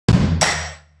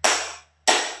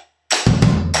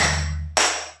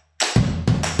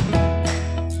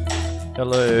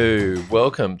Hello,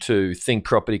 welcome to Think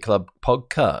Property Club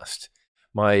podcast.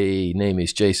 My name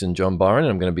is Jason John Byron,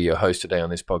 and I'm going to be your host today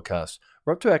on this podcast.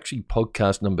 We're up to actually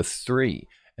podcast number 3.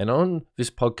 And on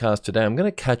this podcast today, I'm going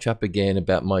to catch up again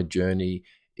about my journey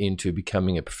into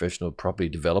becoming a professional property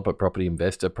developer, property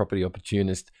investor, property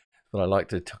opportunist, that I like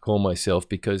to call myself,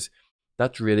 because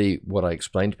that's really what I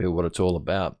explain to people what it's all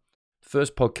about. The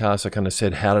first podcast, I kind of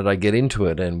said, how did I get into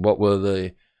it? And what were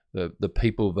the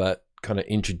people that kind of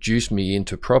introduced me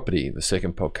into property. The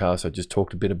second podcast, I just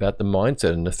talked a bit about the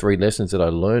mindset and the 3 lessons that I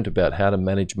learned about how to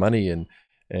manage money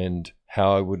and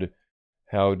how I would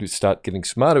start getting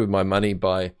smarter with my money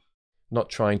by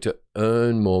not trying to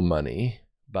earn more money,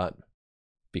 but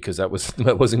because that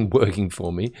wasn't working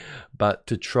for me, but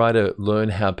to try to learn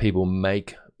how people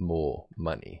make more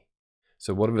money.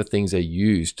 So what are the things they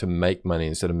use to make money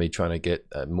instead of me trying to get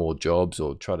more jobs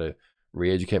or try to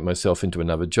re-educate myself into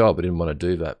another job? I didn't want to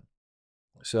do that.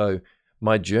 So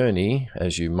my journey,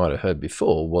 as you might have heard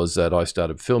before, was that I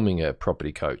started filming a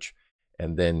property coach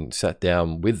and then sat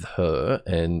down with her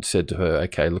and said to her,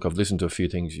 okay, look, I've listened to a few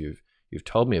things you've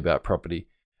told me about property,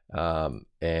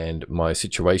 and my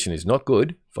situation is not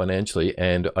good financially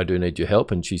and I do need your help.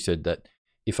 And she said that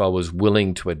if I was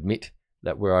willing to admit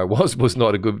that where I was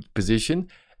not a good position,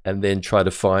 and then try to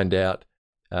find out,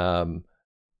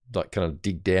 like kind of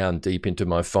dig down deep into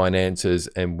my finances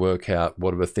and work out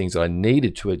what are the things I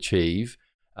needed to achieve,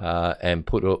 and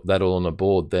put that all on a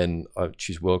board, then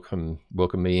she's welcomed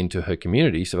me into her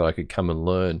community so that I could come and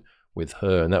learn with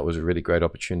her. And that was a really great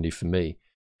opportunity for me,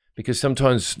 because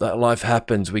sometimes that life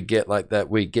happens, we get like that,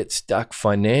 we get stuck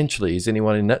financially. Is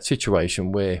anyone in that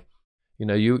situation where,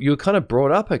 you were kind of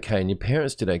brought up okay and your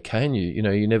parents did okay and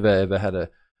you never ever had a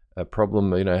problem,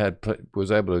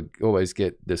 was able to always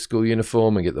get the school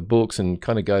uniform and get the books and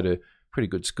kind of go to pretty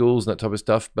good schools and that type of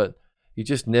stuff, but you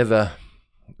just never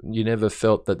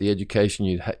felt that the education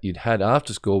you'd had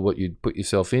after school, what you'd put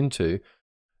yourself into,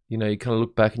 you kind of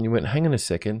look back and you went, hang on a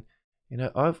second,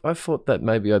 I thought that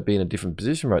maybe I'd be in a different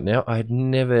position right now. I had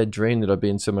never dreamed that I'd be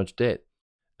in so much debt.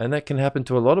 And that can happen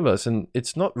to a lot of us. And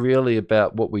it's not really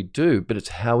about what we do, but it's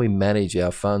how we manage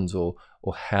our funds or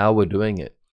how we're doing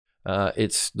it.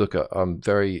 Look, I'm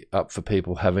very up for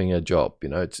people having a job.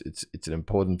 It's an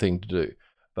important thing to do.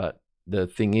 But the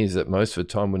thing is that most of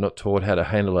the time we're not taught how to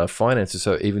handle our finances.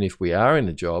 So even if we are in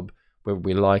a job, whether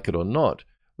we like it or not,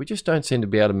 we just don't seem to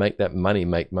be able to make that money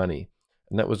make money.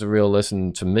 And that was a real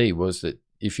lesson to me, was that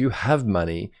if you have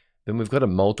money, then we've got to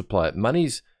multiply it.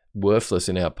 Money's worthless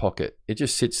in our pocket. It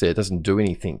just sits there. It doesn't do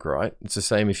anything, right? It's the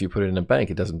same if you put it in a bank.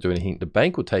 It doesn't do anything. The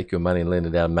bank will take your money and lend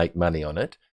it out and make money on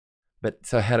it. But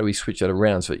so how do we switch that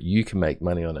around so that you can make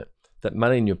money on it? That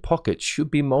money in your pocket should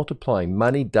be multiplying.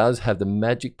 Money does have the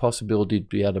magic possibility to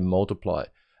be able to multiply.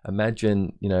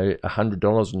 Imagine,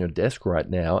 $100 on your desk right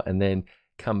now and then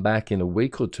come back in a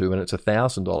week or two and it's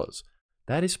 $1,000.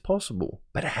 That is possible.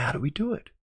 But how do we do it?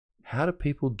 How do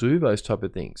people do those type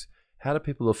of things? How do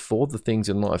people afford the things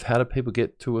in life? How do people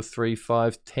get 2 or 3,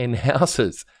 5, 10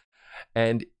 houses?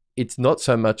 And it's not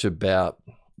so much about,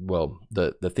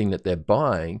 the thing that they're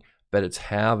buying, but it's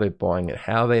how they're buying it,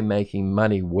 how they're making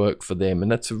money work for them.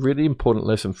 And that's a really important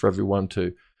lesson for everyone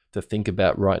to think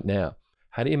about right now.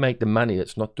 How do you make the money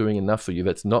that's not doing enough for you,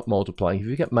 that's not multiplying? If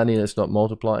you get money that's not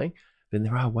multiplying, then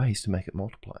there are ways to make it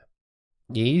multiply.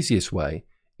 The easiest way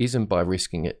isn't by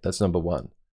risking it. That's number 1.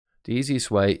 The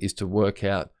easiest way is to work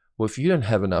out, well, if you don't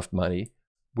have enough money,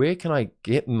 where can I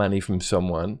get money from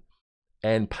someone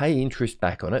and pay interest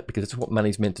back on it? Because that's what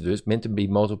money's meant to do. It's meant to be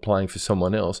multiplying for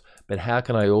someone else. But how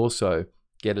can I also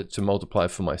get it to multiply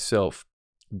for myself?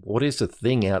 What is the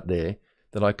thing out there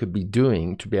that I could be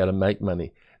doing to be able to make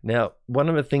money? Now, one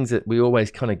of the things that we always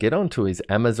kind of get onto is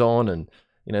Amazon and,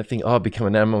 think, I'll become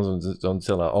an Amazon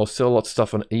seller. I'll sell lots of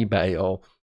stuff on eBay. I'll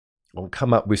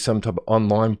come up with some type of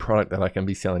online product that I can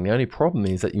be selling. The only problem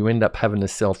is that you end up having to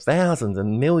sell thousands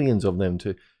and millions of them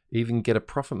to even get a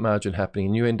profit margin happening,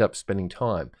 and you end up spending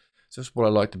time. So that's what I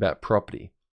liked about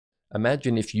property.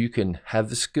 Imagine if you can have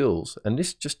the skills, and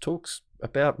this just talks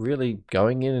about really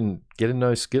going in and getting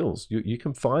those skills. You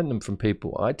can find them from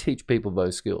people. I teach people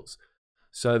those skills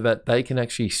so that they can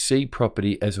actually see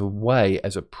property as a way,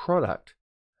 as a product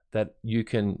that you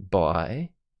can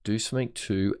buy, do something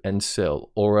to, and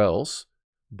sell, or else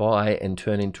buy and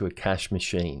turn into a cash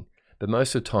machine. But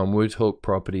most of the time, we talk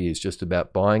property is just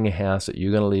about buying a house that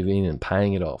you're going to live in and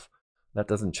paying it off. That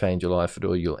doesn't change your life at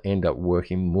all. You'll end up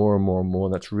working more and more and more.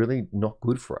 That's really not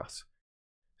good for us.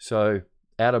 So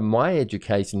out of my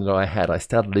education that I had, I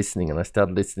started listening, and I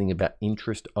started listening about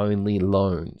interest-only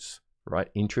loans, right?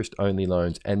 Interest-only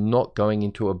loans, and not going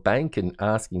into a bank and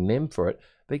asking them for it,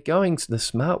 But going the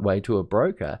smart way to a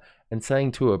broker and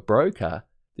saying to a broker,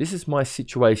 this is my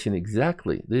situation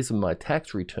exactly. These are my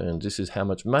tax returns. This is how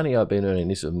much money I've been earning.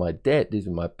 This is my debt. These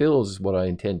are my bills. This is what I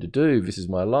intend to do. This is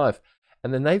my life.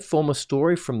 And then they form a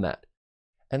story from that.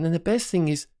 And then the best thing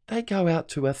is they go out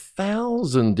to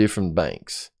 1,000 different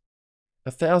banks,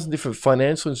 1,000 different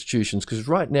financial institutions, because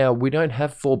right now we don't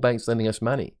have 4 banks lending us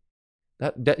money.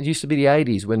 That used to be the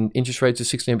 80s when interest rates are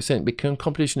 16%. Because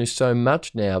competition is so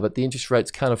much now that the interest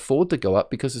rates can't afford to go up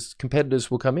because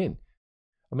competitors will come in.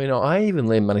 I mean, I even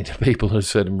lend money to people at a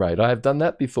certain rate. I have done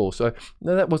that before. So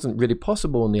no, that wasn't really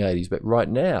possible in the 80s. But right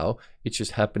now, it's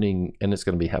just happening, and it's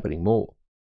going to be happening more.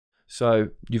 So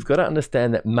you've got to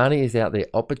understand that money is out there.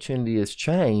 Opportunity has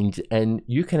changed, and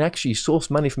you can actually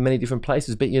source money from many different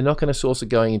places, but you're not going to source it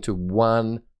going into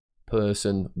one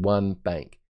person, one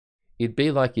bank. It'd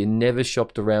be like you never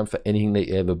shopped around for anything that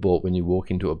you ever bought when you walk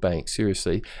into a bank,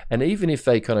 seriously. And even if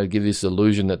they kind of give this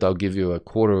illusion that they'll give you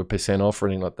 0.25% off or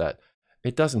anything like that,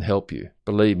 it doesn't help you.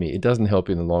 Believe me, it doesn't help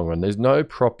you in the long run. There's no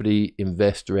property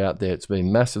investor out there that's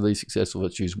been massively successful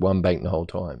that's used one bank the whole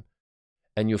time.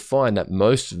 And you'll find that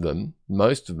most of them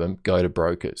go to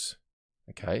brokers,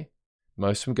 okay?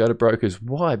 Most of them go to brokers.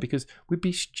 Why? Because we'd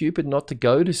be stupid not to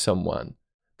go to someone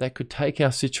that could take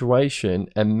our situation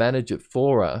and manage it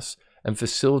for us and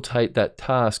facilitate that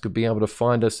task of being able to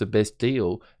find us the best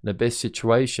deal and the best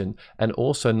situation, and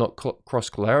also not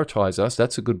cross-collateralize us.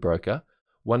 That's a good broker.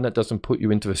 One that doesn't put you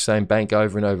into the same bank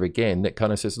over and over again, that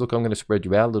kind of says, look, I'm going to spread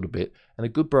you out a little bit. And a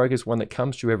good broker is one that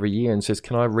comes to you every year and says,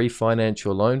 can I refinance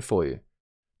your loan for you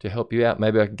to help you out?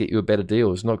 Maybe I can get you a better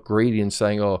deal. It's not greedy and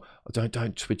saying, oh,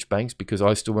 don't switch banks because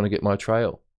I still want to get my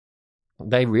trail.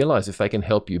 They realize if they can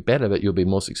help you better, that you'll be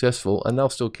more successful, and they'll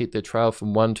still keep their trail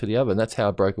from one to the other. And that's how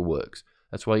a broker works.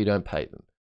 That's why you don't pay them,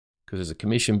 because there's a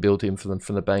commission built in for them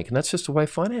from the bank. And that's just the way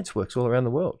finance works all around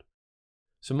the world.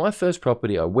 So my first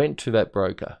property, I went to that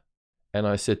broker and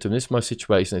I said to him, this is my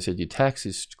situation. I said, your tax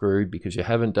is screwed because you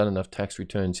haven't done enough tax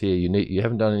returns here. You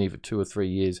haven't done any for 2 or 3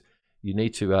 years. You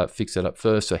need to fix that up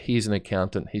first. So here's an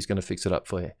accountant. He's going to fix it up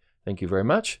for you. Thank you very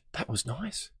much. That was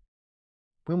nice.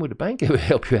 When would a bank ever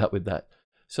help you out with that?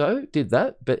 So did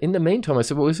that. But in the meantime, I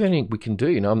said, well, is there anything we can do?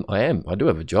 You know, I do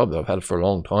have a job that I've had it for a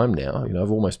long time now. You know,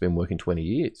 I've almost been working 20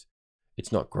 years.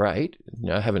 It's not great. You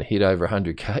know, I haven't hit over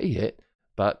 100K yet,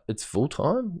 but it's full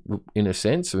time in a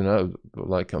sense. You know,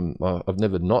 like I've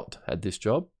never not had this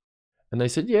job. And they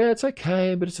said, yeah, it's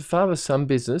okay, but it's a father-son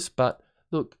business. But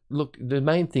look, the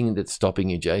main thing that's stopping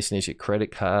you, Jason, is your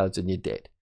credit cards and your debt.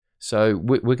 So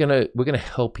we're gonna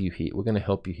help you here. We're gonna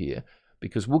help you here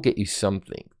because we'll get you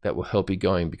something that will help you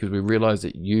going, because we realize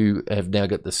that you have now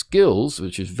got the skills,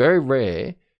 which is very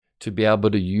rare, to be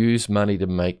able to use money to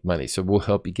make money. So we'll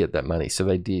help you get that money. So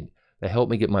they did. They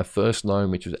helped me get my first loan,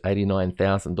 which was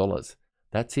 $89,000.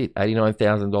 That's it,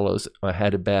 $89,000. I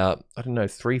had about, I don't know,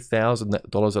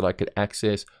 $3,000 that I could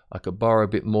access. I could borrow a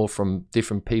bit more from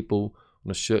different people on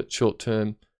a short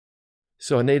term.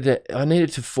 So I needed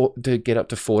to get up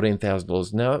to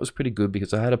 $14,000. Now it was pretty good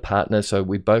because I had a partner, so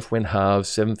we both went halves,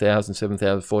 $7,000, $7,000,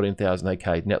 $14,000.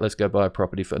 Okay, now let's go buy a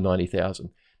property for $90,000.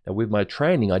 Now with my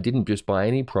training, I didn't just buy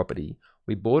any property.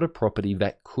 We bought a property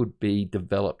that could be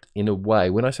developed in a way.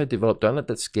 When I say developed, don't let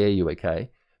that scare you, okay?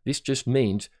 This just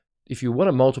means if you want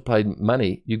to multiply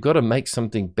money, you've got to make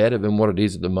something better than what it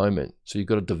is at the moment. So you've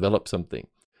got to develop something.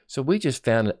 So we just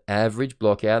found an average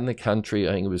block out in the country.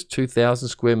 I think it was 2,000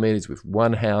 square meters with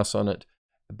one house on it.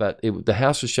 But the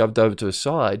house was shoved over to the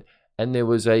side, and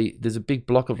there's a big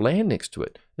block of land next to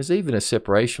it. There's even a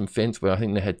separation fence where I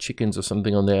think they had chickens or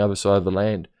something on the other side of the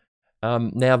land.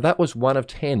 Now that was one of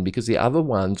 10, because the other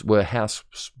ones were a house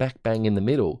smack bang in the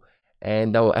middle,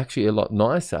 and they were actually a lot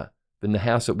nicer than the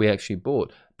house that we actually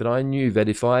bought. But I knew that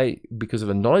because of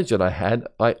the knowledge that I had,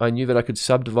 I knew that I could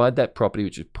subdivide that property,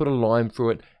 which is put a line through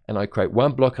it, and I create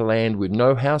one block of land with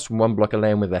no house and one block of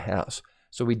land with a house.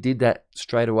 So we did that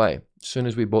straight away, as soon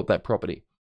as we bought that property.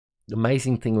 The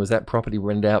amazing thing was that property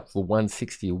rented out for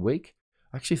 $160 a week.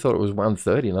 I actually thought it was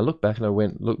 $130, and I looked back and I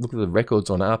went, look at the records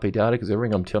on RP Data, because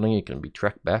everything I'm telling you can be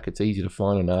tracked back. It's easy to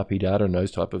find on RP Data and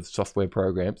those type of software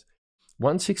programs.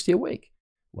 $160 a week.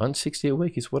 $160 a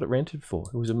week is what it rented for.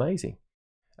 It was amazing.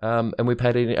 And we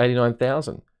paid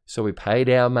 $89,000. So we paid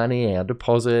our money, our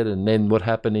deposit, and then what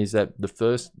happened is that the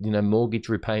first, mortgage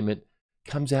repayment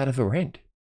comes out of the rent.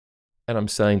 And I'm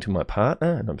saying to my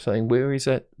partner, and I'm saying, where is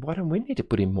that? Why don't we need to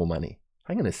put in more money?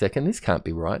 Hang on a second, this can't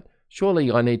be right.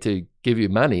 Surely I need to give you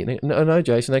money. And no,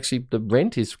 Jason, actually the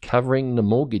rent is covering the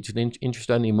mortgage, an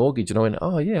interest-only mortgage. And I went,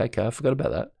 oh yeah, okay, I forgot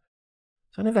about that.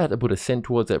 So I never had to put a cent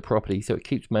towards that property, so it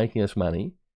keeps making us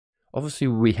money. Obviously,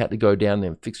 we had to go down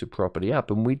there and fix the property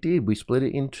up, and we did. We split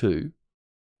it in two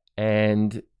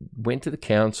and went to the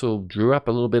council, drew up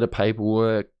a little bit of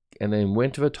paperwork, and then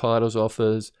went to the titles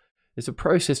office. There's a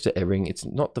process to everything. It's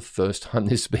not the first time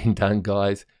this has been done,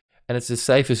 guys. And it's the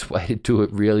safest way to do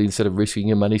it, really, instead of risking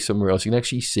your money somewhere else. You can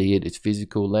actually see it. It's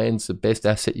physical. Land's the best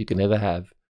asset you can ever have.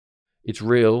 It's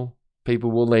real.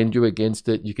 People will lend you against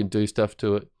it. You can do stuff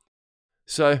to it.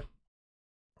 So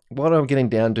what I'm getting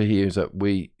down to here is that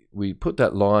we put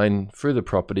that line through the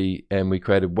property, and we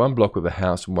created one block with a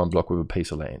house and one block with a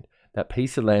piece of land. That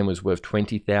piece of land was worth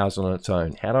 $20,000 on its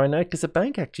own. How do I know? Because the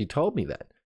bank actually told me that.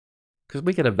 Because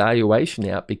we get a valuation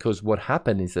out, because what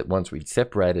happened is that once we'd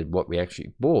separated what we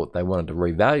actually bought, they wanted to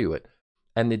revalue it,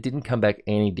 and it didn't come back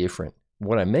any different.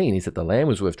 What I mean is that the land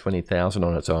was worth $20,000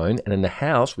 on its own, and then the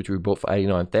house, which we bought for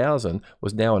 $89,000,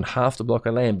 was now on half the block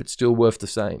of land, but still worth the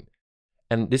same.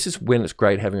 And this is when it's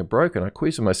great having a broker. And I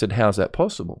quizzed them. I said, how's that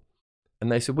possible?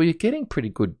 And they said, well, you're getting pretty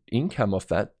good income off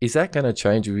that. Is that going to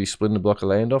change if you split a block of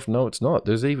land off? No, it's not.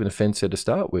 There's even a fence there to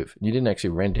start with. You didn't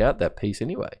actually rent out that piece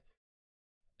anyway.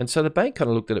 And so the bank kind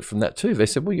of looked at it from that too. They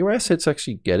said, well, your asset's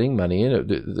actually getting money in it.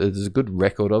 There's a good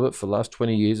record of it for the last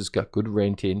 20 years. It's got good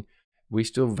rent in. We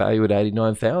still value it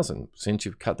 $89,000. Since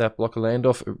you've cut that block of land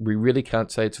off, we really can't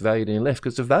say it's valued any less,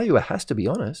 because the valuer has to be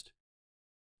honest.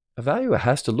 A valuer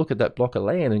has to look at that block of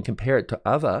land and compare it to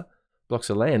other blocks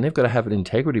of land. They've got to have an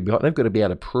integrity behind. They've got to be able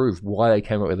to prove why they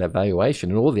came up with that valuation.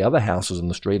 And all the other houses on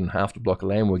the street and half the block of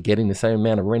land were getting the same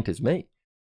amount of rent as me.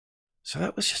 So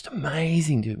that was just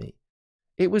amazing to me.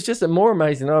 It was just more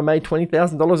amazing that I made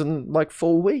 $20,000 in like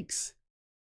 4 weeks.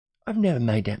 I've never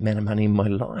made that amount of money in my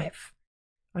life.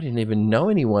 I didn't even know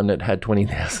anyone that had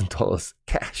 $20,000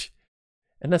 cash.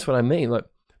 And that's what I mean. Like,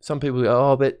 some people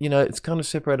go, oh, but you know, it's kind of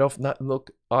separated off. No,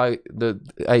 look, the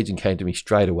agent came to me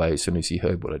straight away as soon as he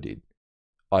heard what I did.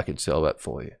 I could sell that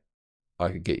for you. I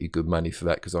could get you good money for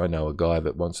that, because I know a guy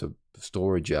that wants a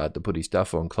storage yard to put his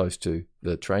stuff on close to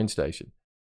the train station.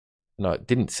 And I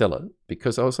didn't sell it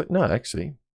because I was like, no,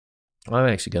 actually, I'm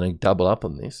actually going to double up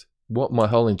on this. What my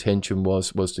whole intention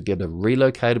was to get a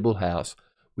relocatable house,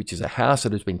 which is a house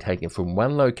that has been taken from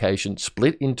one location,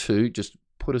 split in two, just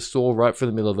put a saw right through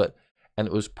the middle of it, and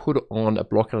it was put on a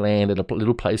block of land at a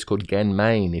little place called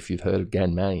Ganmain, if you've heard of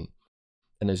Ganmain.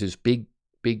 And there's this big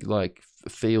like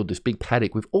field, this big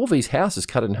paddock with all these houses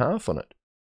cut in half on it.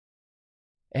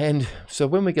 And so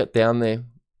when we got down there,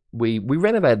 we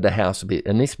renovated the house a bit,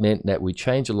 and this meant that we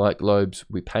changed the light globes,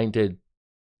 we painted,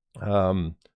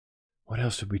 what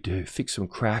else did we do? Fixed some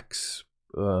cracks,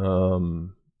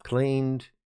 cleaned,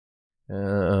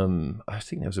 I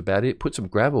think that was about it. Put some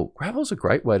gravel. Gravel's a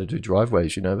great way to do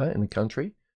driveways, you know that, in the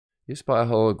country. You just buy a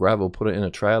whole gravel, put it in a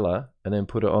trailer, and then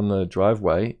put it on the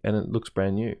driveway, and it looks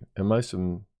brand new. And most of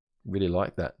them really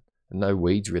like that. And no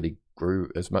weeds really grew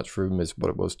as much through them as what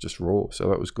it was just raw, so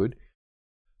that was good.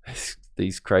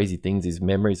 These crazy things, these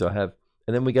memories I have.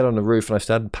 And then we got on the roof, and I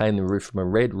started painting the roof from a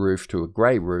red roof to a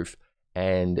grey roof,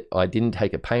 and I didn't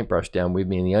take a paintbrush down with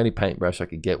me, and the only paintbrush I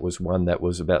could get was one that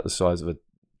was about the size of a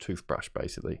toothbrush,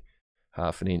 basically,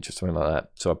 half an inch or something like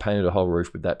that. So I painted a whole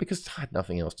roof with that because I had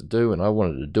nothing else to do, and I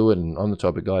wanted to do it, and I'm the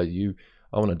type of guy,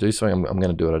 I want to do something, I'm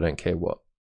going to do it, I don't care what.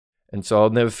 And so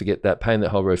I'll never forget that, paint that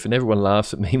whole roof, and everyone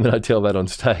laughs at me when I tell that on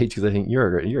stage, because they think,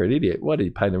 you're an idiot. Why did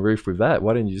you paint the roof with that?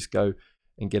 Why didn't you just go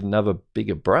and get another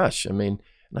bigger brush? I mean,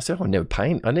 and I said, oh, I never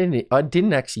paint. I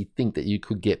didn't actually think that you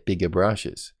could get bigger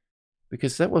brushes,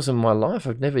 because that wasn't my life.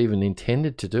 I've never even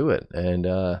intended to do it. And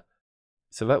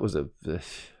so that was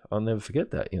I'll never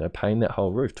forget that. Painting that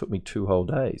whole roof took me 2 whole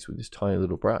days with this tiny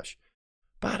little brush.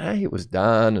 But hey, it was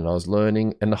done, and I was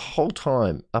learning. And the whole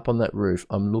time up on that roof,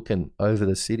 I'm looking over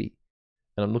the city,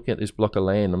 and I'm looking at this block of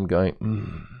land. I'm going,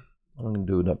 what am I going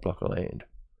to do with that block of land?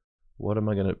 What am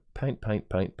I going to paint?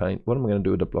 What am I going to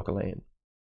do with the block of land?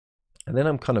 And then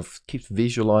I'm kind of keep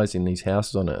visualizing these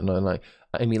houses on it. And I'm like,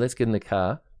 Amy, let's get in the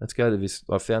car. Let's go to this.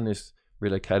 I found this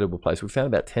relocatable place. We found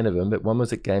about 10 of them, but one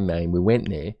was at Ganmain. We went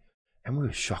there, and we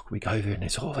were shocked. We go there, and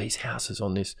there's all these houses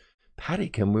on this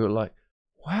paddock. And we were like,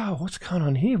 wow, what's going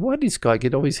on here? Where did this guy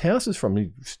get all these houses from?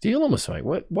 Did he steal them or something?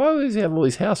 Why does he have all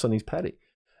these houses on his paddock?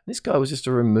 This guy was just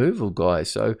a removal guy.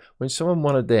 So when someone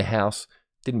wanted their house,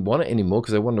 didn't want it anymore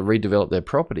because they wanted to redevelop their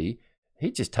property,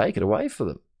 he'd just take it away for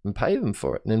them and pay them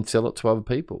for it and then sell it to other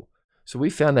people. So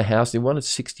we found a house, and he wanted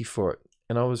 60 for it.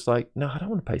 And I was like, no, I don't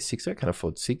want to pay 60. I can't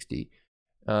afford 60.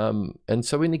 And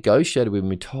so we negotiated with him.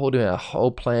 We told him our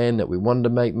whole plan, that we wanted to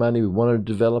make money, we wanted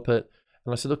to develop it.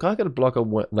 And I said, look, I got a block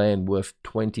of land worth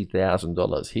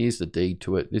 $20,000. Here's the deed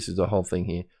to it. This is the whole thing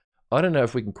here. I don't know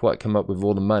if we can quite come up with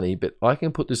all the money, but I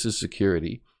can put this as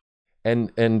security.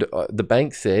 And the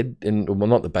bank said, and well,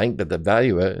 not the bank, but the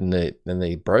valuer and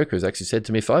the brokers actually said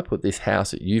to me, if I put this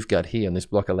house that you've got here on this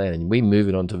block of land and we move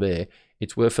it onto there,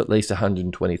 it's worth at least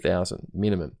 120,000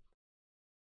 minimum.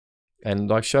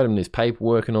 And I showed him this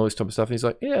paperwork and all this type of stuff, and he's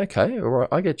like, yeah, okay, all right,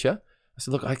 I get you. I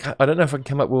said, look, I don't know if I can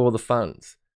come up with all the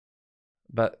funds,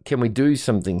 but can we do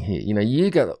something here? You know,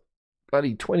 you got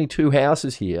bloody 22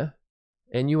 houses here,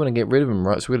 and you want to get rid of them,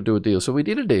 right? So we're going to do a deal. So we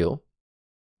did a deal.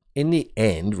 In the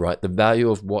end, right, the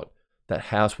value of what that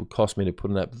house would cost me to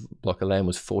put in that block of land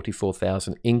was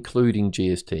 44,000, including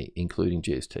GST,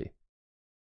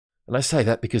 And I say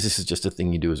that because this is just a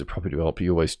thing you do as a property developer.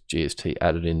 You always GST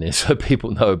added in there so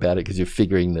people know about it because you're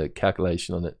figuring the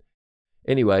calculation on it.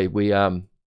 Anyway, we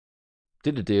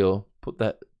did a deal,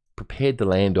 prepared the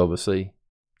land, obviously,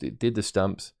 did the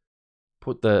stumps,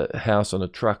 put the house on a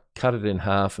truck, cut it in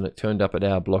half, and it turned up at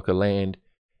our block of land.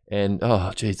 And,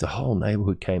 oh, geez, the whole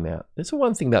neighborhood came out. That's the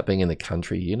one thing about being in the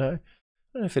country, you know.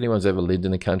 I don't know if anyone's ever lived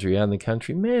in the country, out in the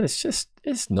country. Man,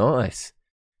 it's nice.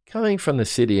 Coming from the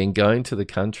city and going to the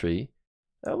country,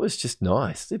 that was just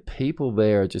nice. The people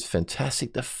there are just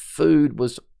fantastic. The food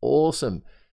was awesome.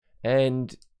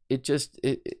 And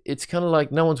it's kind of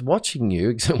like no one's watching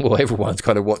you. Well, everyone's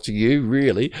kind of watching you,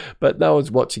 really. But no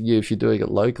one's watching you if you're doing it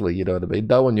locally, you know what I mean?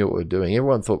 No one knew what we were doing.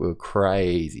 Everyone thought we were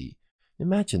crazy.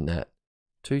 Imagine that.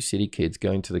 2 city kids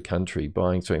going to the country,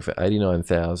 buying something for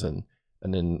 89,000,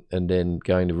 and then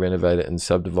going to renovate it and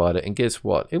subdivide it. And guess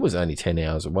what? It was only 10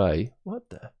 hours away. What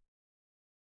the?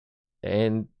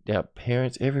 And our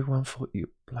parents, everyone thought you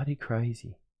were bloody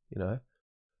crazy, you know.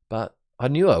 But I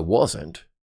knew I wasn't,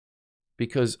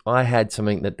 because I had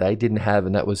something that they didn't have,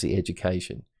 and that was the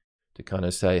education to kind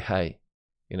of say, hey,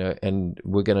 you know, and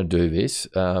we're going to do this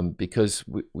because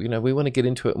we want to get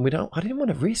into it, and I didn't want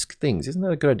to risk things. Isn't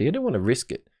that a good idea? I didn't want to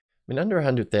risk it. I mean, under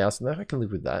 100,000, I can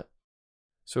live with that.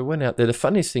 So we went out there. The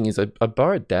funniest thing is I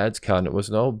borrowed Dad's car, and it was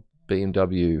an old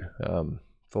BMW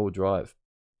 4-wheel drive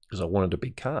because I wanted a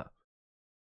big car.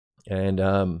 And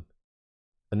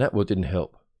that didn't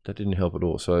help. That didn't help at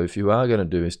all. So if you are going to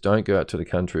do this, don't go out to the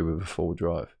country with a 4-wheel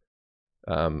drive.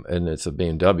 And it's a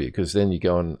BMW, because then you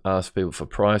go and ask people for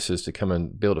prices to come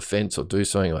and build a fence or do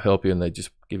something or help you, and they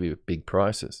just give you big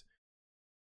prices.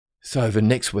 So the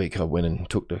next week I went and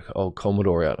took the old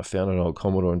Commodore out. I found an old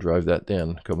Commodore and drove that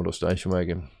down, Commodore station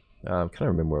wagon. Can't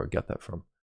remember where I got that from.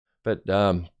 But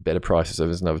better prices. So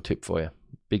there's another tip for you.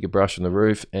 Bigger brush on the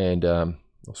roof, and I'll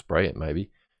spray it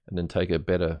maybe, and then take a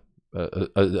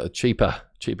cheaper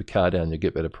car down. You'll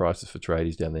get better prices for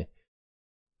tradies down there.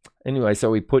 Anyway, so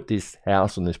we put this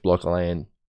house on this block of land,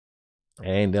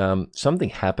 and something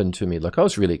happened to me. Like, I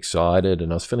was really excited,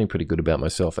 and I was feeling pretty good about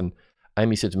myself. And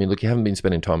Amy said to me, look, you haven't been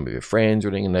spending time with your friends or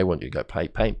anything, and they want you to go play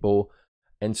paintball.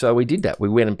 And so we did that. We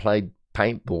went and played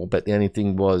paintball, but the only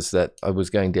thing was that I was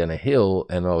going down a hill,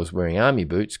 and I was wearing army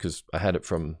boots because I had it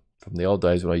from the old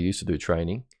days when I used to do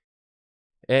training.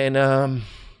 And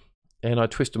I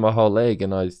twisted my whole leg,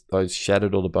 and I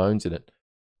shattered all the bones in it.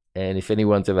 And if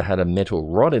anyone's ever had a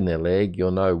metal rod in their leg,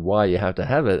 you'll know why you have to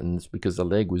have it. And it's because the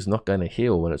leg was not going to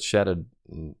heal when it's shattered.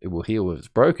 It will heal if it's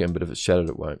broken, but if it's shattered,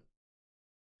 it won't.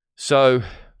 So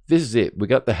this is it. We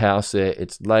got the house there.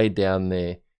 It's laid down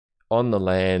there on the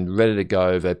land, ready to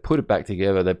go. They put it back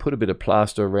together. They put a bit of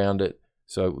plaster around it,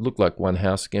 so it looked like one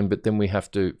house again, but then we have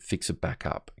to fix it back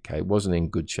up. Okay, it wasn't in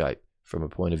good shape from a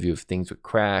point of view of things were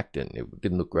cracked, and it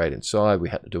didn't look great inside. We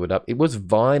had to do it up. It was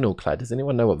vinyl clad. Does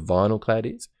anyone know what vinyl clad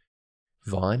is?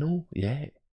 Vinyl? Yeah.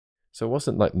 So it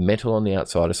wasn't like metal on the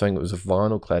outside. I was saying it was a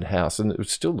vinyl clad house, and it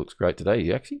still looks great today.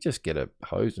 You actually just get a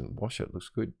hose and wash it. It looks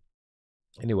good.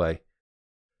 Anyway,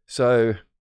 so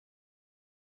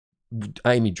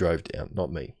Amy drove down,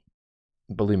 not me.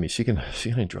 Believe me, she can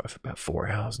only drive for about 4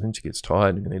 hours, and then she gets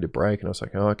tired and need a break. And I was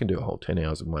like, oh, I can do a whole 10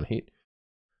 hours in one hit.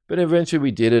 But eventually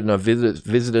we did it, and I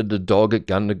visited the dog at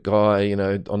Gundagai, you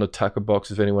know, on a tucker box.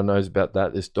 If anyone knows about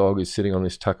that, this dog is sitting on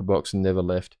this tucker box and never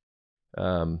left.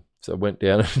 So I went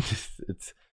down and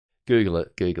it's Google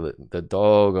it. The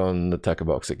dog on the tucker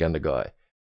box at Gundagai,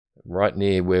 right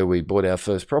near where we bought our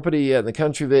first property out in the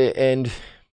country there. And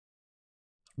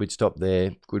we'd stop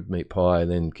there, good meat pie,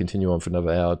 and then continue on for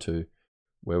another hour to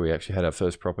where we actually had our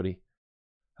first property.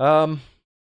 And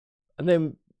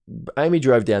then Amy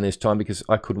drove down this time because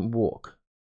I couldn't walk.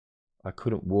 I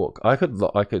could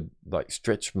like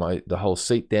stretch the whole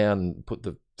seat down and put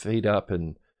the feet up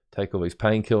and take all these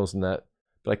painkillers and that,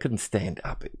 but I couldn't stand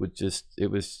up. It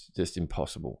was just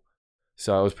impossible.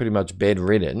 So I was pretty much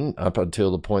bedridden up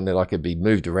until the point that I could be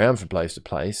moved around from place to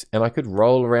place, and I could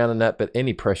roll around in that, but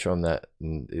any pressure on that,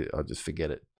 I'll just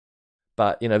forget it.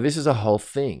 But, you know, this is a whole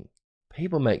thing.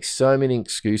 People make so many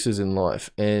excuses in life,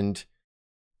 and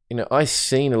I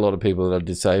seen a lot of people that are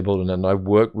disabled, and I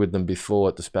worked with them before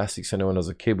at the Spastic Centre when I was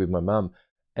a kid with my mum.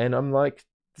 And I'm like,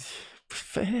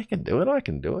 I can do it. I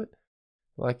can do it.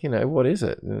 Like, what is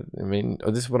it? I mean,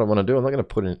 this is what I want to do. I'm not going to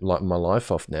put my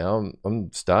life off now.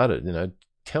 I'm started,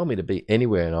 tell me to be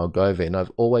anywhere and I'll go there. And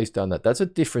I've always done that. That's a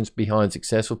difference behind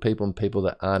successful people and people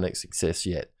that aren't at success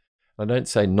yet. I don't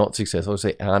say not successful. I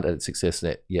say aren't at success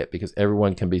yet, because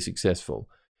everyone can be successful.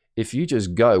 If you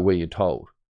just go where you're told,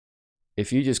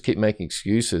 if you just keep making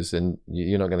excuses, then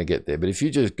you're not going to get there. But if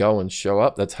you just go and show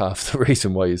up, that's half the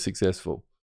reason why you're successful.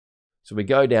 So we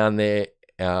go down there,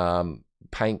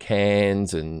 paint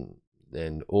cans and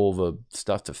all the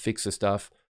stuff to fix the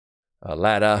stuff, a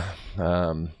ladder,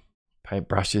 paint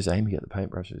brushes. Amy got the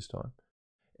paint brushes this time.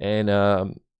 And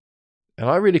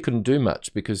I really couldn't do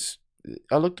much because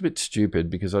I looked a bit stupid,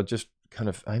 because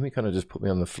Amy kind of just put me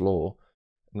on the floor,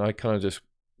 and I kind of just,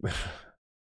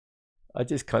 I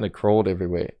just kind of crawled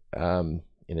everywhere,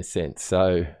 in a sense.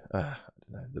 So, I don't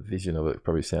know, the vision of it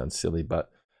probably sounds silly, but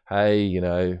hey,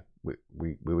 we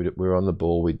were on the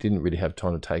ball. We didn't really have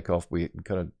time to take off. We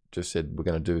kind of just said we're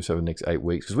going to do this over the next 8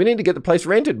 weeks because we need to get the place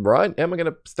rented, right? How am I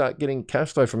going to start getting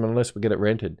cash flow from it unless we get it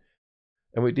rented?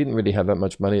 And we didn't really have that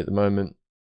much money at the moment.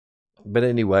 But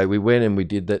anyway, we went and we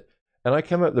did that. And I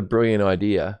came up with a brilliant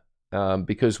idea,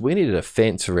 because we needed a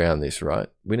fence around this, right?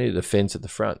 We needed a fence at the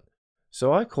front.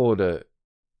 So I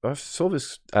saw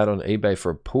this ad on eBay for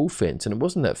a pool fence, and it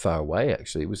wasn't that far away,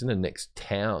 actually. It was in the next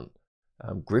town,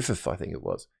 Griffith, I think it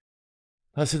was.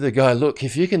 I said to the guy, look,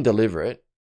 if you can deliver it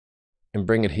and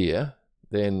bring it here,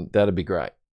 then that'd be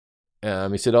great.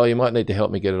 He said, oh, you might need to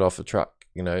help me get it off the truck,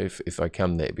 if I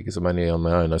come there, because I'm only on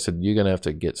my own. I said, you're going to have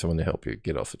to get someone to help you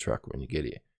get off the truck when you get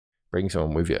here. Bring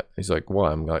someone with you. He's like,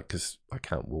 why? I'm like, because I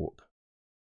can't walk.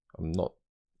 I'm not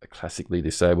classically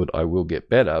disabled. I will get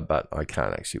better, but I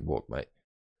can't actually walk, mate.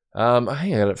 I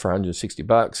think I got it for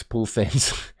 $160, pool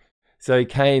fence. So he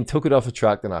came, took it off the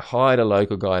truck, then I hired a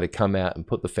local guy to come out and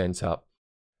put the fence up.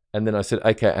 And then I said,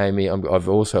 okay, Amy, I've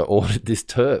also ordered this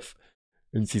turf.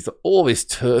 And she's like, all this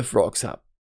turf rocks up.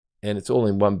 And it's all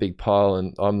in one big pile,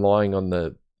 and I'm lying on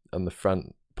the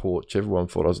front porch. Everyone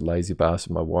thought I was a lazy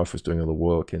bastard. My wife was doing all the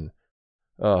work, and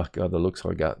oh God, the looks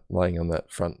I got laying on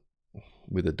that front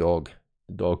with a dog.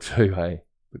 The dog too, hey?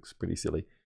 Looks pretty silly.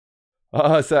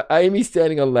 So Amy's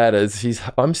standing on ladders.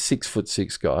 I'm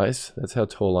 6'6", guys. That's how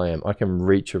tall I am. I can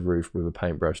reach a roof with a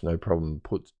paintbrush, no problem.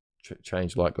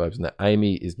 Change light globes. And that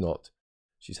Amy is not.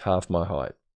 She's half my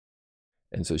height.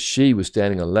 And so she was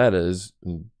standing on ladders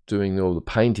and doing all the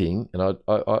painting. And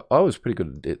I was pretty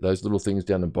good at it. Those little things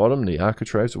down the bottom, the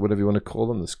architraves or whatever you want to call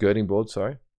them, the skirting board,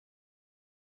 sorry.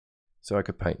 So I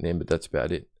could paint them, but that's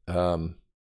about it. So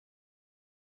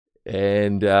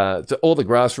all the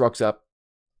grass rocks up.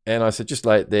 And I said, just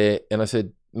lay it there. And I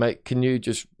said, mate, can you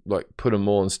just like put them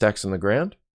all in stacks on the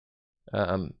ground?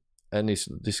 And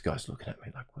this guy's looking at me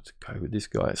like, what's the go with this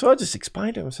guy? So I just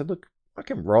explained to him. I said, look, I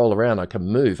can roll around. I can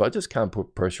move. I just can't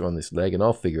put pressure on this leg, and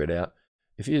I'll figure it out.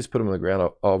 If you just put them on the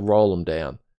ground, I'll roll them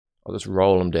down. I'll just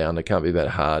roll them down. They can't be that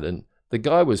hard. And the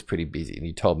guy was pretty busy, and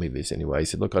he told me this anyway. He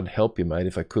said, look, I'd help you, mate,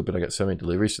 if I could, but I got so many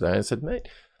deliveries today. And I said, mate,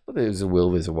 look, there's a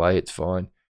will, there's a way. It's fine.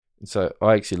 And so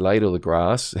I actually laid all the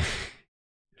grass.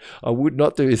 I would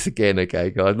not do this again, okay,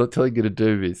 guys? I'm not telling you to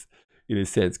do this in a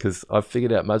sense, because I've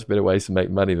figured out much better ways to make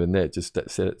money than that, just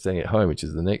staying at home, which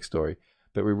is the next story.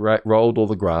 But we rolled all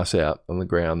the grass out on the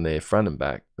ground there, front and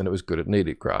back, and it was good. It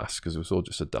needed grass because it was all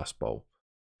just a dust bowl.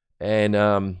 And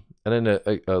then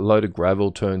a load of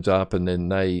gravel turns up, and then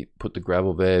they put the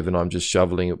gravel there, and I'm just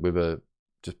shoveling it with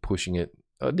just pushing it.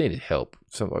 I needed help.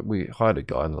 So we hired a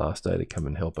guy on the last day to come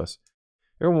and help us.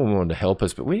 Everyone wanted to help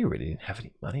us, but we really didn't have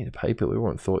any money to pay people.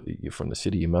 Everyone thought you're from the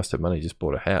city, you must have money, you just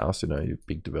bought a house, you're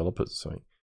big developers or something.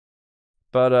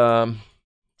 But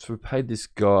so we paid this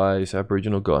guy, this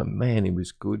Aboriginal guy. Man, he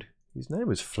was good. His name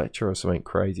was Fletcher or something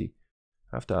crazy.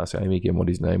 I have to ask Amy again what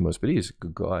his name was, but he is a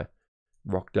good guy.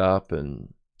 Rocked up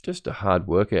and just a hard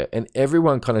worker. And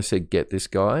everyone kind of said, get this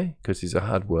guy because he's a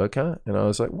hard worker. And I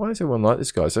was like, why is everyone like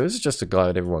this guy? So this is just a guy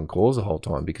that everyone calls the whole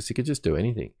time because he could just do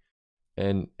anything.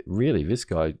 And really, this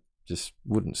guy just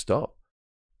wouldn't stop.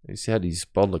 He had his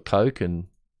bottle of Coke and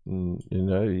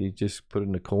he just put it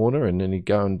in the corner, and then he'd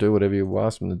go and do whatever you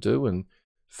asked him to do. And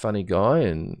funny guy,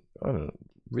 and I don't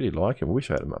really like him. I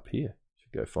wish I had him up here.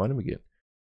 Should go find him again.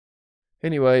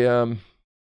 Anyway, I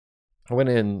went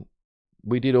in.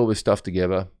 We did all this stuff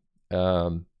together.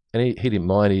 And he didn't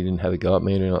mind. He didn't have a go at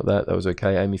me or anything like that. That was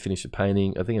okay. Amy finished the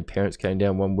painting. I think her parents came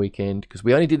down one weekend because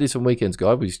we only did this on weekends,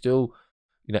 guys. We still...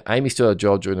 Amy still had a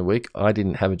job during the week. I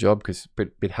didn't have a job because it's a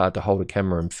bit hard to hold a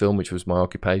camera and film, which was my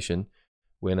occupation.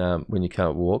 when you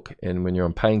can't walk, and when you're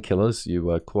on painkillers,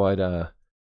 you are quite no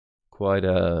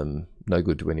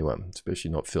good to anyone,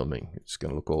 especially not filming. It's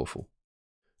going to look awful.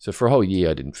 So for a whole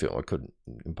year, I didn't film. I couldn't.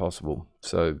 Impossible.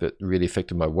 So that really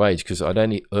affected my wage, because I'd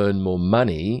only earn more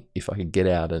money if I could get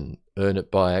out and earn it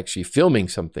by actually filming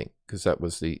something, because that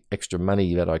was the extra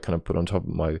money that I kind of put on top of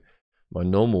my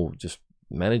normal just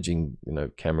managing,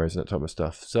 cameras and that type of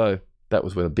stuff. So that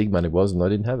was where the big money was, and I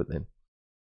didn't have it then.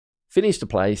 Finished the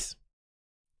place,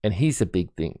 and here's the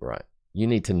big thing, right? You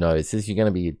need to know, this is going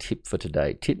to be a tip for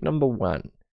today. Tip number 1.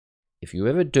 If you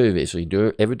ever do this, or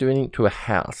you ever do anything to a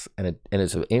house and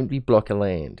it's an empty block of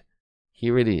land,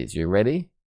 here it is. You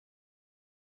ready?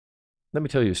 Let me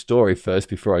tell you a story first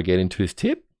before I get into this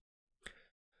tip.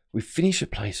 We finish the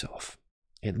place off.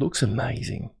 It looks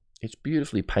amazing. It's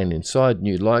beautifully painted inside,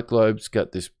 new light globes,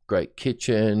 got this great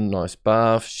kitchen, nice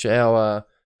bath, shower.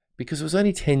 Because it was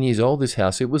only 10 years old, this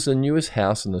house. It was the newest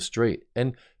house in the street.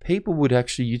 And people would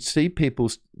actually, you'd see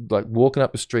people like walking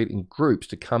up the street in groups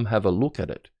to come have a look at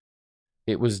it.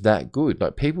 It was that good.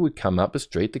 Like, people would come up the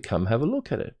street to come have a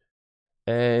look at it.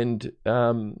 And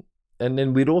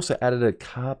then we'd also added a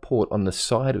carport on the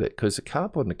side of it, because the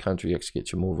carport in the country actually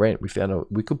gets you more rent. We found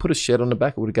we could put a shed on the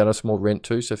back. It would have got us more rent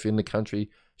too. So if you're in the country,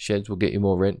 sheds will get you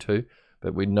more rent too.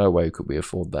 But we no way could we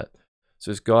afford that. So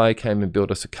this guy came and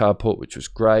built us a carport, which was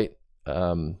great,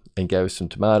 and gave us some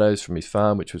tomatoes from his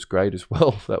farm, which was great as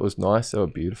well. That was nice. They were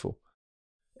beautiful.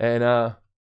 And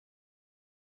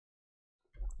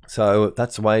so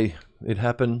that's the way it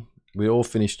happened. We all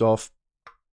finished off.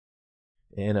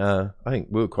 And I think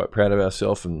we were quite proud of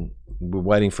ourselves, and we're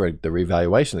waiting for the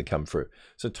revaluation to come through.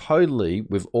 So totally,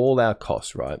 with all our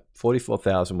costs, right,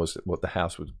 $44,000 was what the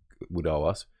house would owe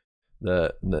us.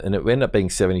 And it ended up being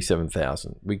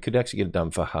 $77,000. We could actually get it done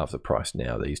for half the price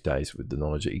now these days with the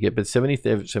knowledge that you get. But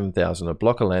 $77,000, a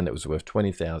block of land that was worth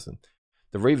 $20,000.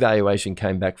 The revaluation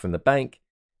came back from the bank,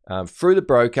 through the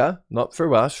broker, not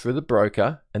through us, through the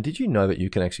broker. And did you know that you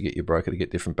can actually get your broker to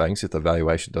get different banks if the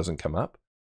valuation doesn't come up?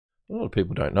 A lot of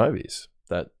people don't know this,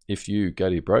 that if you go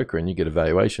to your broker and you get a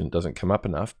valuation, it doesn't come up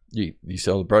enough, you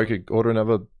sell the broker, order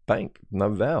another bank,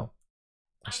 another val.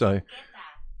 So,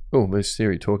 oh, there's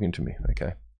Siri talking to me.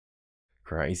 Okay.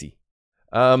 Crazy.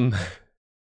 So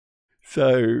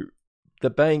the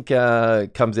bank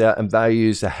comes out and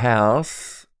values the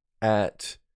house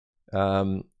at,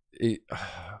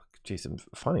 geez, I'm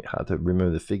finding it hard to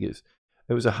remember the figures.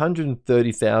 It was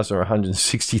 130,000 or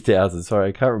 160,000. Sorry,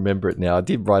 I can't remember it now. I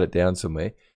did write it down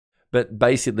somewhere. But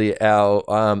basically our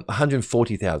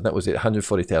 140,000, that was it,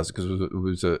 140,000, because it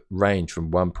was a range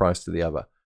from one price to the other.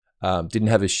 Didn't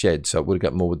have a shed, so it would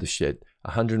have got more with the shed.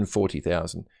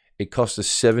 140,000. It cost us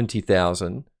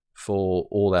 70,000 for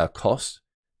all our costs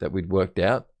that we'd worked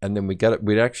out. And then we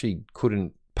actually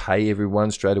couldn't pay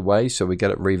everyone straight away, so we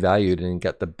got it revalued and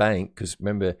got the bank, because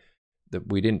remember, that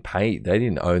we didn't pay, they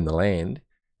didn't own the land.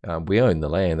 We owned the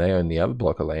land, they owned the other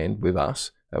block of land with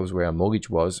us. That was where our mortgage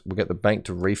was. We got the bank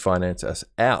to refinance us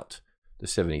out to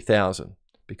 70,000,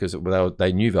 because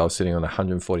they knew they were sitting on a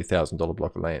 $140,000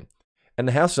 block of land. And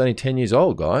the house was only 10 years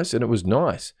old, guys, and it was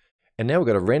nice. And now we've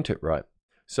got to rent it, right?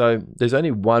 So there's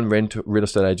only one real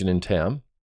estate agent in town.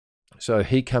 So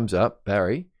he comes up,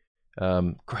 Barry.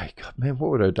 Great, God, man,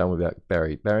 what would I have done without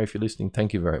Barry? Barry, if you're listening,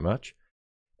 thank you very much.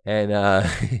 And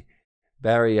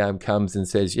Barry comes and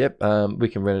says, "Yep, we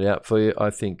can rent it out for you.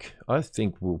 I think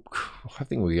we're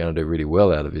going to do really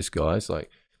well out of this, guys.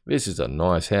 Like, this is a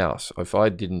nice house. If I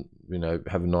didn't,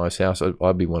 have a nice house,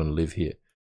 I'd be wanting to live here,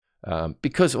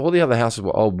 because all the other houses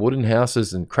were old wooden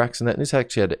houses and cracks and that. And this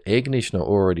actually had an air conditioner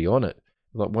already on it,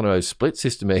 like one of those split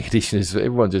system air conditioners.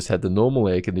 Everyone just had the normal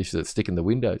air conditioner that stick in the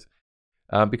windows,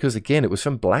 because again, it was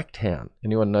from Blacktown.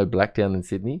 Anyone know Blacktown in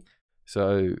Sydney?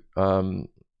 So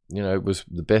it was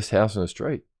the best house on the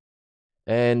street.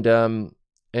 And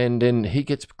then he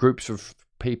gets groups of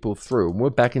people through. And we're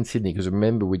back in Sydney, because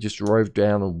remember, we just drove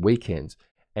down on weekends.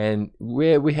 And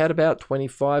we had about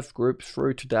 25 groups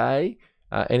through today.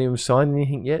 Anyone signed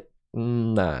anything yet?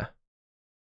 Nah.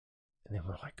 And then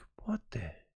we're like,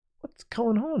 what's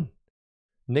going on?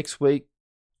 Next week,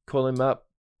 call him up.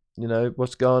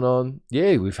 What's going on?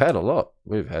 Yeah, we've had a lot.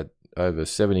 We've had over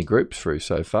 70 groups through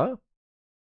so far.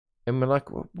 And we're like,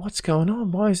 well, what's going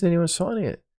on? Why isn't anyone signing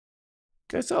it?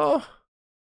 He goes, well,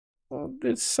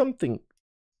 there's something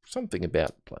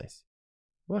about the place.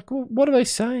 We're like, well, what are they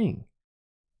saying?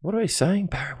 What are they saying,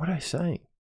 Barry? What are they saying?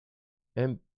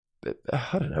 And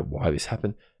I don't know why this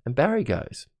happened. And Barry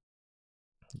goes,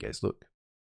 look,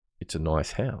 it's a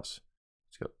nice house.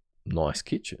 It's got a nice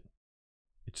kitchen.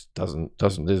 It doesn't,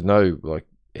 there's no like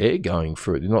air going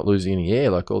through it. You're not losing any air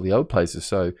like all the old places.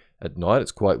 So at night,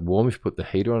 it's quite warm if you put the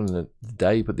heater on, and the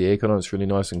day you put the aircon on, it's really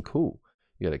nice and cool.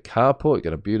 You got a carport, you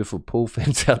got a beautiful pool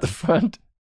fence out the front.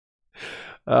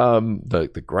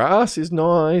 The grass is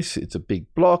nice. It's a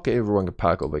big block. Everyone can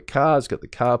park all their cars. Got the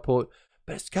carport,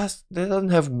 but it doesn't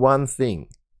have one thing,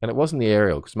 and it wasn't the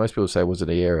aerial, because most people say, was it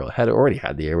the aerial? It already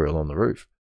had the aerial on the roof.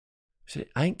 I said,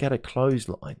 it ain't got a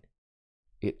clothesline.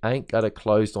 It ain't got a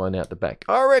clothesline out the back.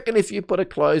 I reckon if you put a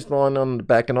clothesline on the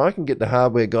back, and I can get the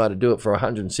hardware guy to do it for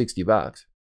 $160,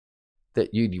 that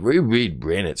we'd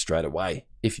rent it straight away.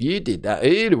 If you did that,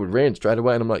 it would rent straight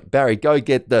away. And I'm like, Barry, go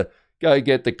get the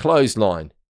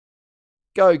clothesline.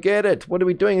 Go get it. What are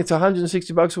we doing? It's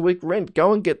 $160 a week rent.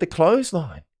 Go and get the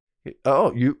clothesline.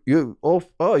 Oh, you off?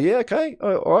 Oh, yeah, okay.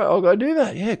 Oh, all right, I'll go do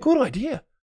that. Yeah, good idea.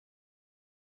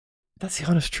 That's the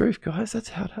honest truth, guys. That's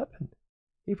how it happened.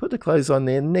 He put the clothes on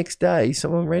there. Next day,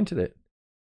 someone rented it.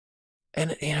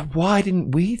 And why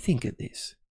didn't we think of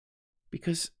this?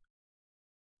 Because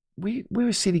we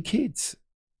were city kids.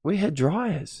 We had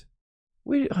dryers.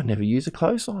 I never used a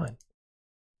clothesline.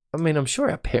 I mean, I'm sure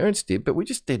our parents did, but we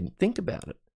just didn't think about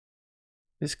it.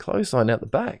 This clothesline out the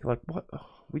back, like what?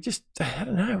 I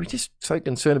don't know. We just so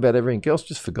concerned about everything else,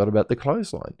 just forgot about the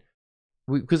clothesline.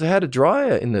 Because I had a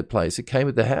dryer in the place. It came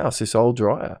with the house, this old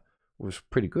dryer. It was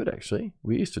pretty good, actually.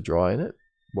 We used to dry in it,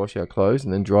 wash our clothes,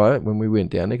 and then dry it when we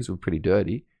went down there because we were pretty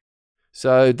dirty.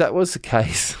 So that was the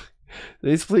case.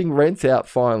 This thing rents out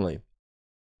finally.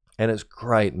 And it's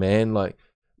great, man. Like,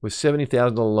 we're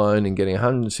 $70,000 loan and getting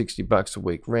 $160 a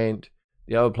week rent.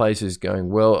 The other place is going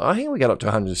well. I think we got up to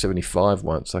 175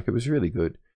 once. Like, it was really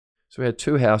good. So we had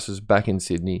 2 houses back in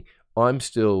Sydney. I'm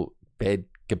still bed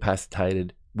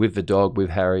capacitated with the dog,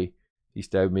 with Harry. He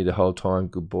stayed with me the whole time.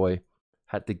 Good boy.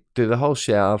 Had to do the whole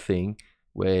shower thing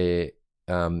where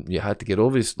you had to get all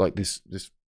this, like this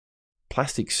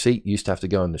plastic seat used to have to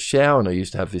go in the shower, and I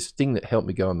used to have this thing that helped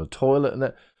me go on the toilet and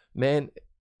that. Man,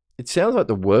 it sounds like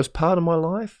the worst part of my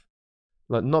life.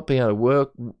 Like not being able to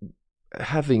work,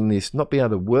 having this, not being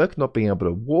able to work, not being able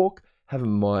to walk,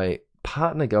 having my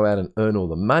partner go out and earn all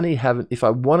the money, if I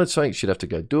wanted something, she'd have to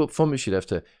go do it for me. She'd have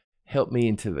to help me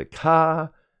into the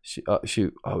car. I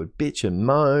would bitch and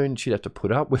moan. She'd have to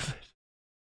put up with it.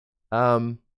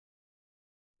 And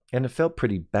it felt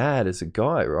pretty bad as a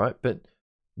guy, right? But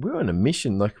we were on a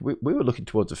mission. Like we were looking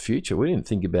towards the future. We didn't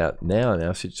think about now in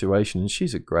our situation. And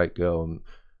she's a great girl, and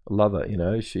I love her. You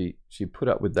know, she put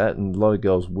up with that, and a lot of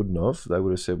girls wouldn't have. They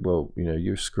would have said, "Well, you know,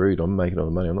 you're screwed. I'm making all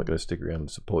the money. I'm not going to stick around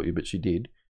and support you." But she did.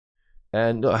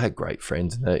 And I had great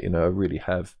friends in that. You know, I really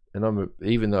have. And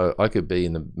even though I could be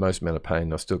in the most amount of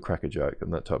pain, I still crack a joke.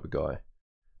 I'm that type of guy.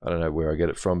 I don't know where I get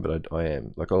it from, but I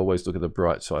am. Like, I always look at the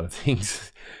bright side of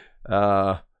things.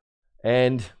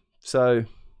 And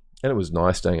it was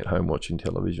nice staying at home watching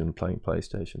television and playing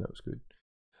PlayStation. That was good.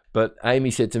 But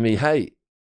Amy said to me, "Hey,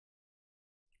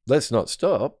 let's not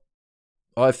stop.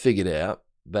 I figured out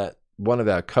that one of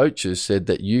our coaches said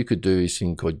that you could do this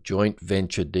thing called joint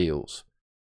venture deals.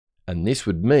 And this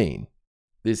would mean,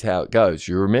 this is how it goes.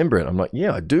 You remember it?" I'm like,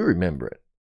 "Yeah, I do remember it.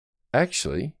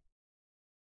 Actually,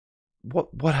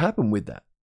 what happened with that?"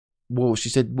 Well, she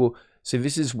said, "Well, so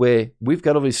this is where we've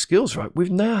got all these skills, right? We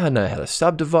now know how to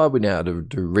subdivide. We know how to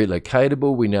do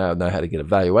relocatable. We now know how to get a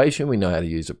valuation. We know how to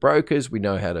use the brokers. We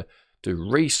know how to do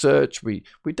research. We've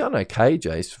done okay,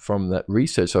 Jace, from that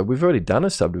research. So we've already done a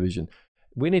subdivision.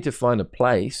 We need to find a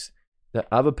place that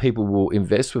other people will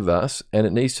invest with us, and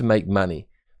it needs to make money,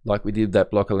 like we did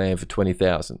that block of land for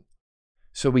 $20,000.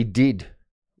 So we did.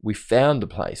 We found a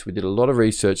place. We did a lot of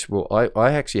research. Well,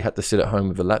 I actually had to sit at home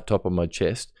with a laptop on my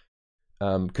chest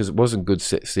because it wasn't good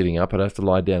sitting up. I'd have to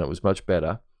lie down. It was much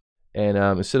better. And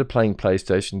instead of playing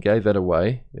PlayStation, gave that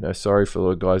away. You know, sorry for all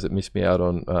the guys that missed me out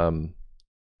on,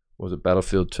 was it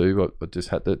Battlefield 2? I just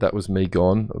had that was me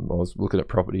gone. I was looking at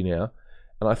property now.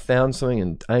 And I found something,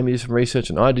 and Amy did some research,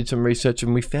 and I did some research,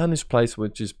 and we found this place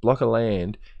which is block of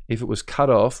land, if it was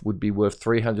cut off, would be worth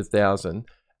 $300,000,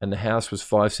 and the house was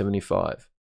 $575.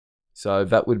 So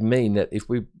that would mean that if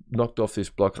we knocked off this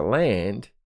block of land,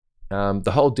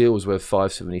 the whole deal was worth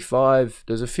 $575.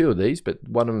 There's a few of these, but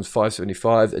one of them was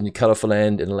 $575, and you cut off a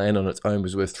land, and the land on its own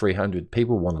was worth $300.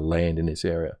 People want to land in this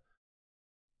area.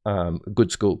 A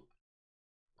good school.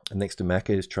 And next to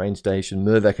Macca's, train station.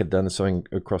 Mirvac had done something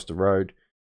across the road.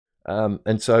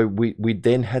 And so we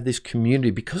then had this community,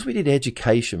 because we did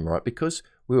education, right? Because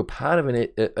we were part of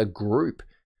a group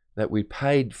that we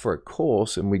paid for a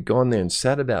course, and we'd gone there and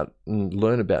sat about and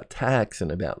learn about tax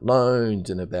and about loans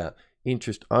and about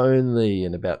interest only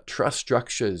and about trust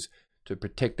structures to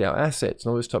protect our assets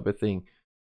and all this type of thing.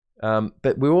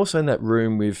 But we were also in that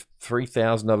room with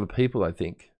 3,000 other people, I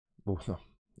think. Well,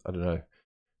 I don't know.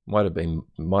 Might have been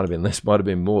less, might have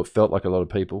been more. It felt like a lot of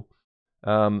people.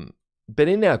 But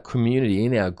in our community,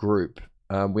 in our group,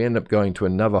 we ended up going to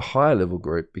another higher level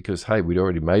group because, hey, we'd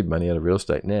already made money out of real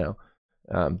estate now,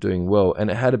 doing well. And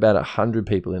it had about 100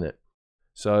 people in it.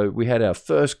 So we had our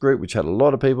first group, which had a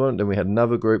lot of people in it. Then we had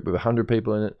another group with 100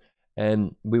 people in it.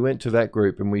 And we went to that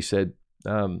group and we said,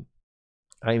 Amy,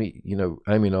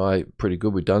 Amy and I, pretty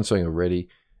good. We've done something already.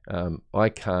 I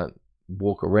can't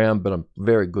walk around, but I'm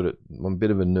very good I'm a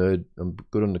bit of a nerd. I'm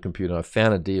good on the computer. I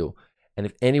found a deal. And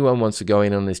if anyone wants to go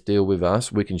in on this deal with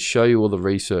us, we can show you all the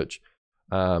research.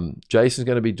 Jason's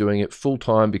going to be doing it full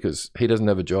time because he doesn't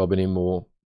have a job anymore.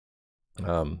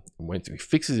 When he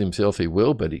fixes himself, he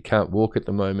will, but he can't walk at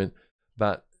the moment.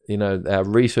 But, our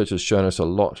research has shown us a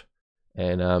lot.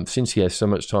 And since he has so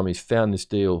much time, he's found this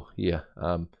deal here.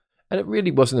 And it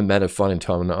really wasn't a matter of finding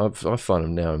time. And I find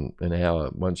them now in an hour.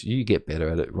 Once you get better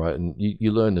at it, right? And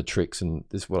you learn the tricks. And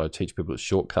this is what I teach people, it's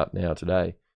shortcut now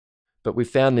today. But we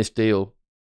found this deal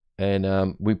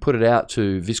and we put it out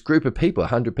to this group of people,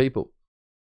 100 people.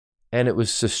 And it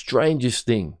was the strangest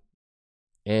thing.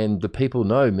 And the people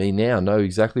know me now, know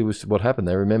exactly what happened.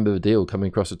 They remember the deal coming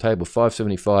across the table,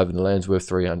 575 and the land's worth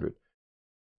 300.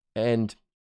 And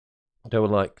they were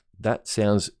like, that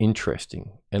sounds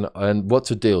interesting. And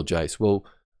what's a deal, Jace? Well,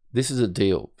 this is a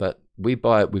deal that we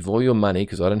buy it with all your money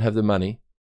because I don't have the money.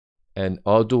 And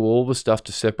I'll do all the stuff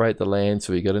to separate the land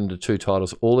so you get into 2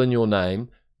 titles, all in your name.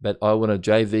 But I want a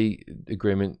JV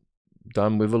agreement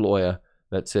done with a lawyer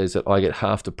that says that I get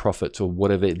half the profits or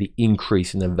whatever the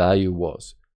increase in the value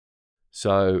was.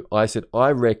 So I said, I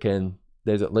reckon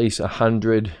there's at least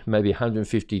 100, maybe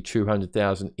 150,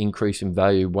 200,000 increase in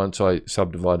value once I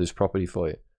subdivide this property for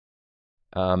you.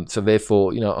 So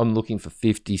therefore, I'm looking for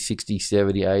 50, 60,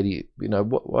 70, 80, I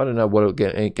don't know what it's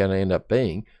going to end up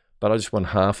being, but I just want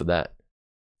half of that.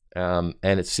 And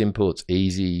it's simple, it's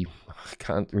easy. I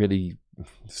can't really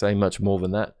say much more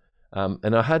than that.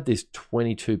 And I had this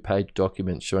 22-page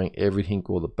document showing everything,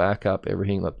 all the backup,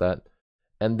 everything like that.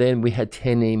 And then we had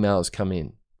 10 emails come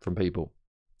in from people.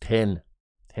 10.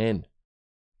 We're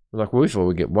like, well, we thought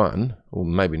we'd get one, or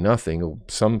maybe nothing, or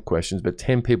some questions, but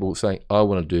 10 people saying, I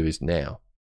want to do this now.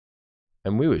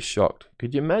 And we were shocked.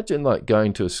 Could you imagine like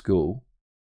going to a school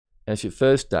and it's your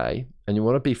first day and you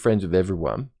want to be friends with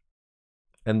everyone,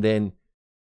 and then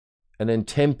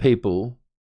 10 people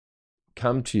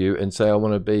come to you and say, I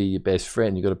want to be your best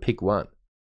friend. You've got to pick one.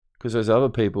 Because those other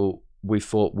people we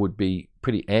thought would be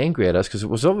pretty angry at us because it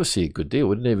was obviously a good deal.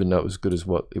 We didn't even know it was as good as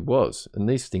what it was. And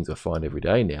these things I find every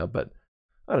day now, but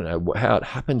I don't know how it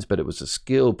happens, but it was a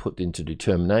skill put into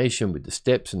determination with the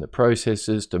steps and the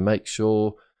processes to make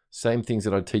sure, same things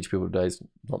that I teach people today is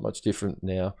not much different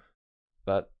now.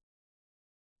 But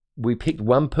we picked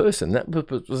one person. That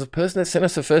was the person that sent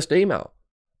us the first email.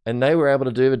 And they were able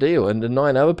to do the deal. And the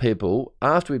 9 other people,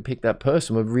 after we picked that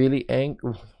person, were really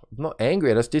not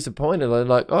angry at us, disappointed. They're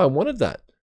like, oh, I wanted that.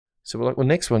 So we're like, well,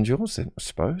 next one's yours then, I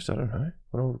suppose. I don't know.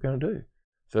 What are we going to do?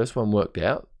 First one worked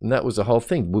out. And that was the whole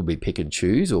thing. Would we pick and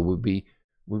choose, or would we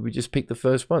just pick the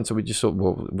first one? So we just thought,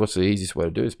 well, what's the easiest way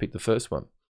to do is pick the first one.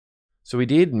 So we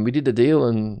did, and we did the deal.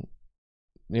 And,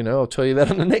 I'll tell you that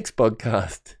on the next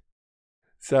podcast.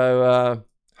 So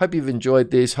hope you've enjoyed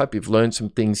this. Hope you've learned some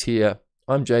things here.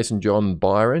 I'm Jason John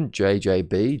Byron,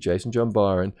 JJB, Jason John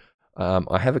Byron.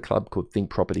 I have a club called Think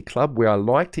Property Club where I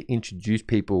like to introduce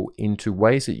people into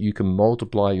ways that you can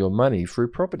multiply your money through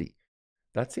property.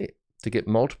 That's it. To get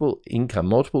multiple income,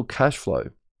 multiple cash flow,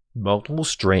 multiple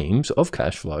streams of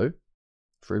cash flow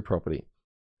through property.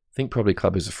 Think Property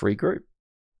Club is a free group,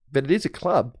 but it is a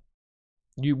club.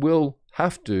 You will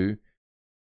have to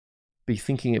be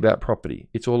thinking about property.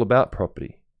 It's all about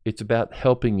property. It's about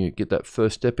helping you get that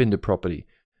first step into property.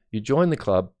 You join the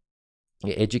club,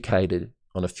 you're educated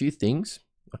on a few things.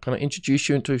 I kind of introduce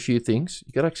you into a few things.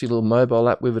 You got actually a little mobile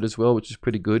app with it as well, which is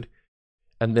pretty good.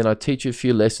 And then I teach you a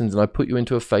few lessons and I put you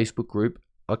into a Facebook group,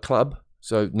 a club.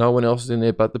 So no one else is in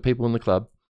there but the people in the club.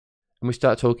 And we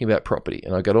start talking about property.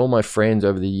 And I got all my friends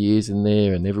over the years in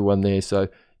there and everyone there. So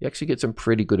you actually get some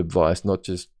pretty good advice, not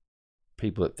just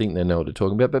people that think they know what they're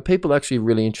talking about, but people actually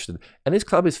really interested. And this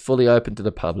club is fully open to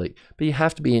the public, but you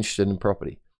have to be interested in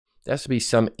property. There has to be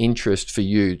some interest for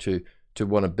you to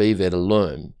want to be there to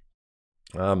learn.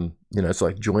 It's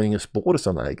like joining a sport or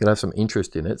something. You can have some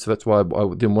interest in it. So that's why I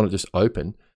didn't want to just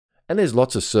open. And there's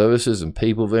lots of services and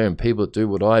people there and people that do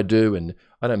what I do. And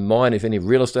I don't mind if any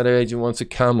real estate agent wants to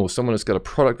come or someone that's got a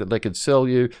product that they could sell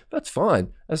you. That's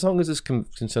fine. As long as it's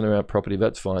concerned around property,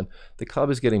 that's fine. The club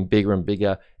is getting bigger and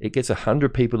bigger. It gets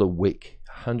 100 people a week.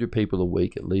 100 people a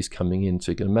week at least coming in.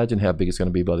 So you can imagine how big it's going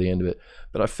to be by the end of it.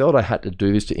 But I felt I had to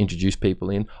do this to introduce people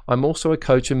in. I'm also a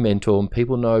coach and mentor, and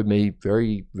people know me.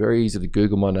 Very, very easy to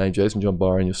Google my name, Jason John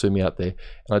Byron. You'll see me out there.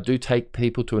 And I do take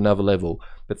people to another level.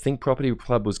 But Think Property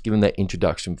Club was given that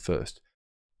introduction first,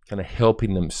 kind of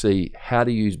helping them see how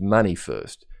to use money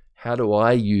first. How do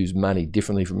I use money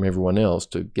differently from everyone else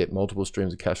to get multiple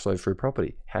streams of cash flow through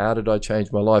property? How did I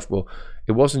change my life? Well,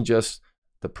 it wasn't just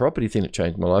the property thing that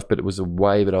changed my life, but it was a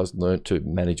way that I was learned to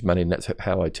manage money, and that's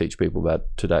how I teach people about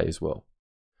today as well.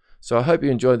 So I hope you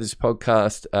enjoyed this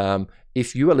podcast.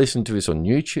 If you are listening to this on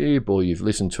YouTube, or you've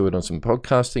listened to it on some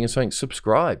podcasting or something,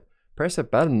 subscribe. Press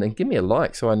that button and give me a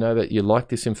like so I know that you like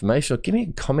this information, or give me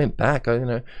a comment back.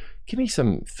 Give me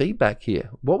some feedback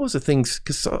here. What was the things,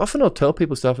 because often I'll tell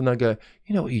people stuff and they'll go,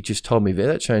 you know what you just told me there,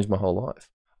 that changed my whole life.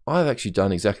 I've actually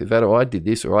done exactly that, or I did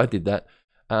this, or I did that.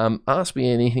 Ask me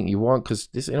anything you want, because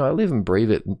this, I live and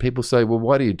breathe it. And people say, well,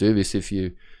 why do you do this if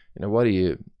you're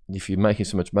making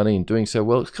so much money and doing so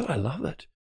well? It's because I love it.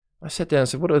 I sat down and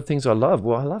said, what are the things I love?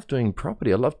 Well, I love doing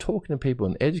property. I love talking to people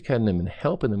and educating them and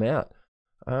helping them out.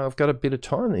 I've got a bit of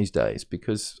time these days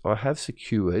because I have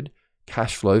secured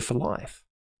cash flow for life.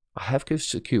 I have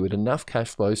secured enough cash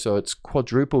flow so it's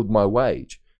quadrupled my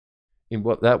wage in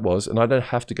what that was, and I don't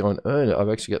have to go and earn it. I've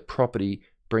actually got property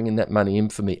bringing that money in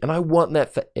for me, and I want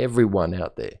that for everyone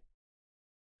out there.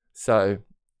 So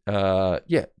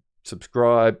yeah,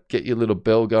 subscribe, get your little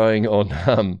bell going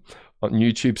on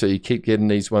YouTube so you keep getting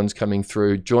these ones coming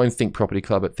through. Join Think Property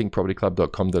Club at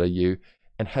thinkpropertyclub.com.au,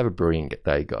 and have a brilliant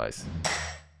day, guys.